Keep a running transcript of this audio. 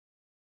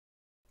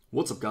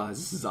What's up guys,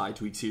 this is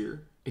iTweaks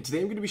here, and today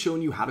I'm going to be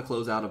showing you how to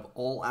close out of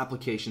all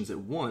applications at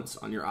once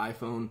on your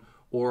iPhone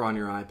or on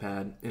your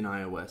iPad in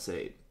iOS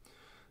 8.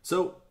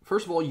 So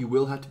first of all, you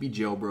will have to be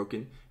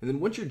jailbroken, and then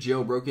once you're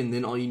jailbroken,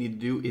 then all you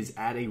need to do is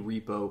add a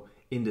repo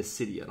into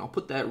Cydia, and I'll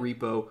put that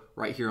repo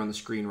right here on the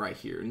screen right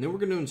here, and then we're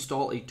going to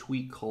install a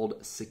tweak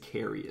called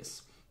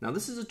Sicarius. Now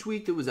this is a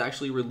tweak that was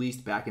actually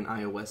released back in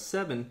iOS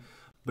 7,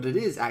 but it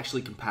is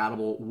actually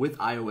compatible with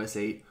iOS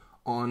 8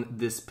 on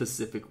this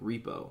specific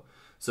repo.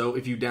 So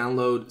if you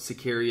download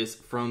Sicarius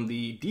from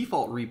the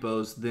default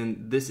repos,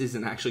 then this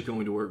isn't actually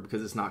going to work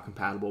because it's not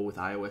compatible with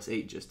iOS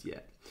 8 just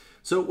yet.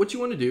 So what you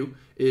want to do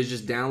is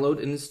just download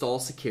and install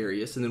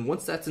Sicarius, and then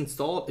once that's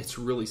installed, it's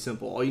really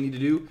simple. All you need to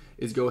do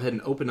is go ahead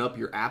and open up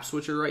your app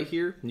switcher right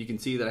here, and you can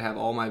see that I have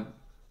all my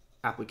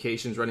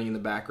applications running in the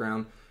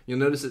background. You'll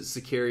notice that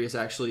Sicarius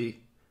actually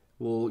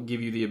will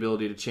give you the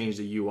ability to change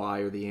the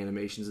UI or the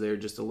animations there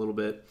just a little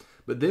bit.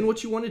 But then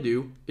what you want to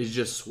do is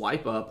just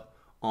swipe up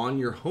on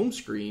your home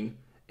screen,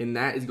 and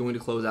that is going to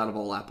close out of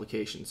all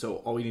applications. So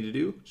all you need to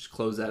do is just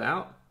close that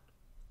out,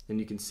 and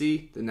you can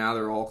see that now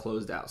they're all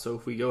closed out. So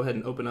if we go ahead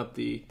and open up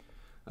the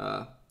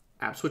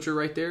app switcher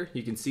right there,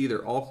 you can see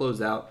they're all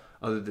closed out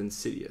other than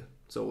Cydia.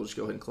 So we'll just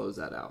go ahead and close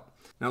that out.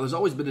 Now there's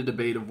always been a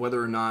debate of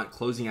whether or not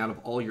closing out of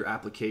all your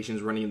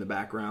applications running in the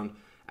background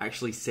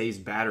actually saves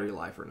battery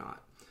life or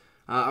not.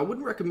 I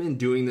wouldn't recommend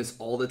doing this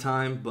all the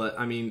time, but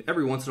I mean,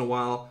 every once in a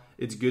while,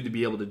 it's good to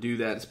be able to do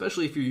that,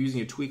 especially if you're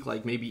using a tweak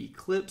like maybe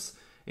Eclipse.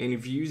 And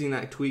if you're using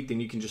that tweak, then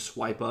you can just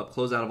swipe up,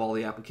 close out of all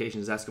the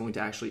applications. That's going to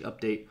actually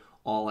update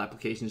all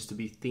applications to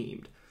be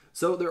themed.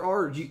 So there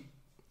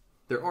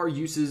are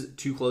uses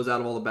to close out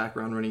of all the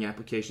background running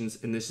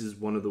applications, and this is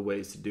one of the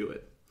ways to do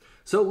it.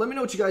 So let me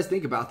know what you guys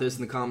think about this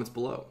in the comments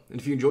below. And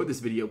if you enjoyed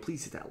this video,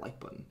 please hit that like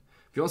button.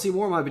 If you want to see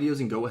more of my videos,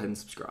 then go ahead and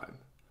subscribe.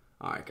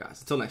 Alright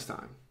guys, until next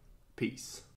time, peace.